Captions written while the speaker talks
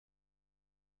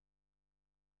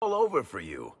all over for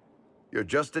you. You're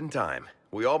just in time.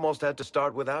 We almost had to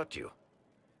start without you.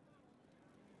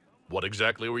 What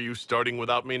exactly were you starting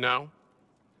without me now?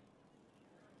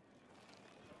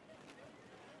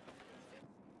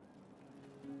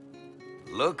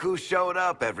 Look who showed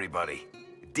up, everybody.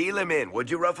 Deal him in, would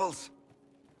you, Ruffles?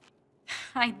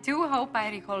 I do hope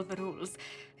I recall the rules.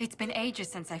 It's been ages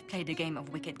since I've played a game of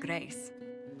Wicked Grace.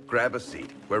 Grab a seat.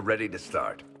 We're ready to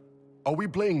start. Are we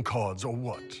playing cards or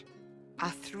what? Are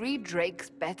 3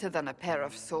 drakes better than a pair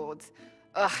of swords?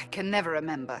 Ugh, I can never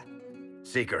remember.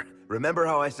 Seeker, remember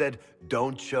how I said,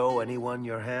 don't show anyone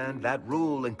your hand? That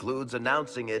rule includes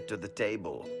announcing it to the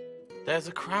table. There's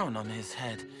a crown on his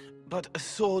head, but a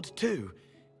sword too.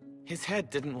 His head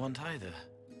didn't want either.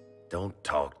 Don't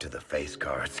talk to the face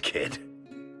cards, kid.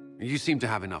 You seem to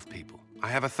have enough people. I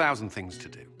have 1,000 things to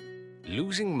do.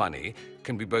 Losing money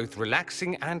can be both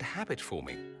relaxing and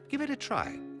habit-forming. Give it a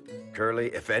try. Curly,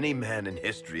 if any man in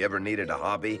history ever needed a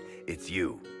hobby, it's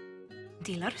you.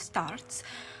 Dealer starts.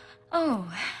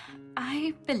 Oh,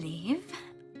 I believe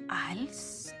I'll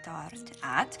start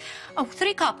at... Oh,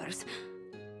 3 coppers.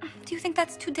 Do you think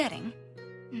that's too daring?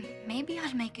 Maybe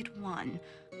I'll make it 1.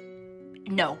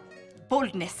 No.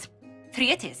 Boldness.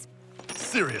 3 it is.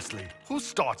 Seriously, who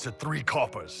starts at 3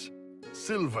 coppers?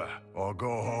 Silver or go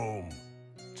home?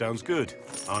 Sounds good.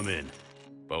 I'm in.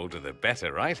 Bolder the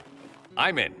better, right?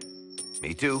 I'm in.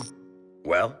 Me too.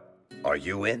 Well, are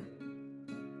you in?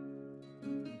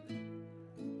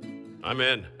 I'm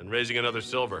in, and raising another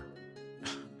silver.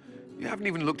 You haven't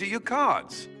even looked at your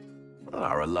cards.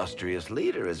 Our illustrious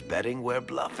leader is betting we're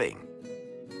bluffing.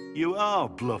 You are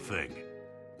bluffing.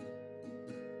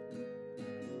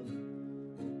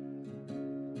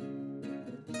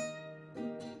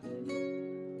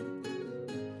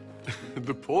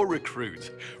 The poor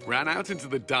recruit ran out into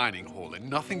the dining hall in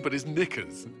nothing but his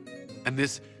knickers. And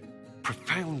this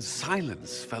profound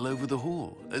silence fell over the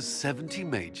hall as 70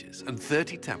 mages and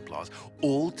 30 Templars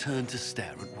all turned to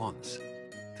stare at once.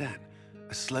 Then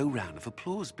a slow round of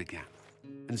applause began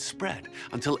and spread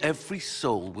until every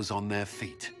soul was on their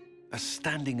feet. A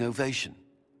standing ovation.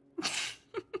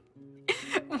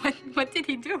 What did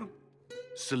he do?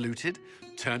 Saluted,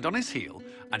 turned on his heel,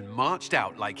 and marched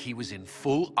out like he was in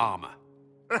full armor.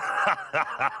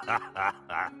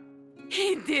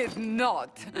 He did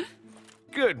not.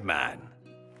 Good man.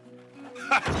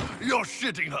 You're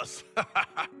shitting us!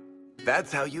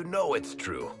 That's how you know it's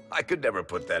true. I could never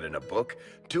put that in a book.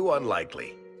 Too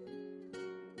unlikely.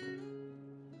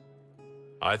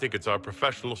 I think it's our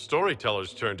professional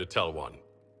storyteller's turn to tell one.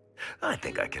 I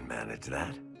think I can manage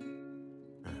that.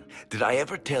 Did I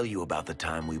ever tell you about the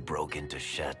time we broke into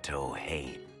Chateau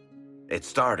Haine? It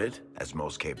started, as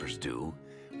most capers do,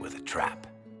 with a trap.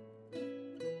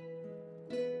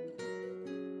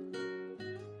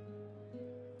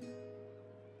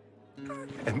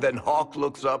 And then Hawk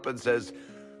looks up and says,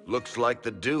 "Looks like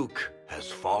the Duke has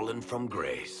fallen from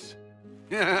grace."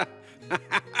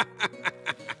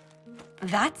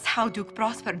 That's how Duke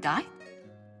Prosper died?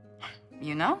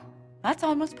 You know, that's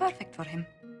almost perfect for him.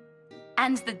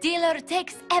 And the dealer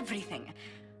takes everything.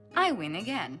 I win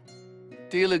again.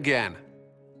 Deal again.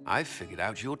 I've figured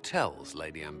out your tells,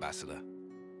 Lady Ambassador.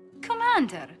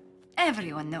 Commander,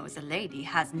 everyone knows a lady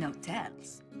has no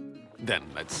tells. Then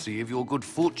let's see if your good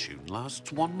fortune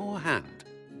lasts one more hand.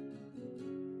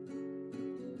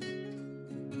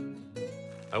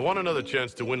 I want another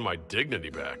chance to win my dignity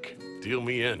back. Deal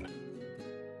me in.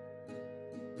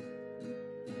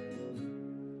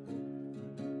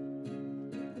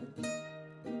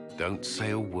 Don't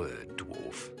say a word,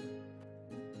 dwarf.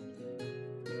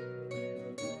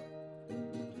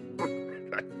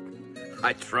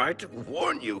 I tried to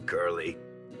warn you, Curly.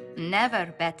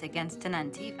 Never bet against an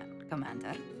Antivan,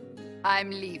 Commander.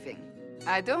 I'm leaving.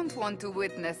 I don't want to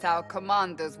witness our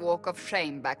commander's walk of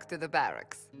shame back to the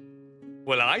barracks.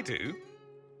 Well, I do.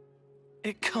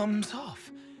 It comes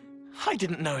off. I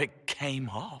didn't know it came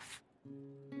off.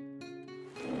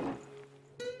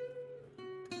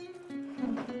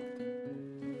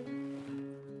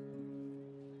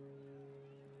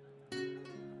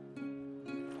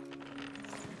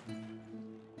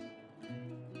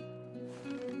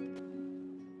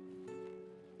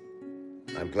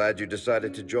 I'm glad you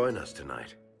decided to join us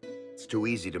tonight. It's too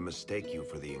easy to mistake you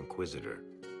for the Inquisitor.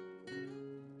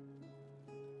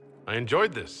 I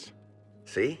enjoyed this.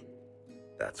 See?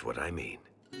 That's what I mean.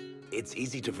 It's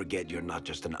easy to forget you're not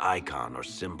just an icon or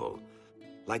symbol.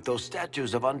 Like those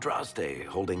statues of Andraste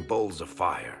holding bowls of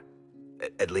fire.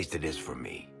 At least it is for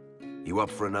me. You up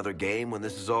for another game when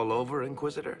this is all over,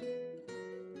 Inquisitor?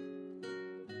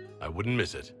 I wouldn't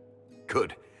miss it.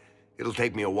 Good. It'll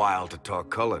take me a while to talk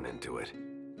Cullen into it.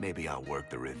 Maybe I'll work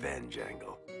the revenge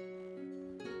angle.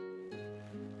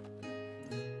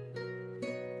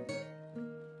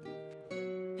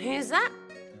 Who's that?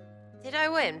 Did I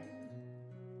win?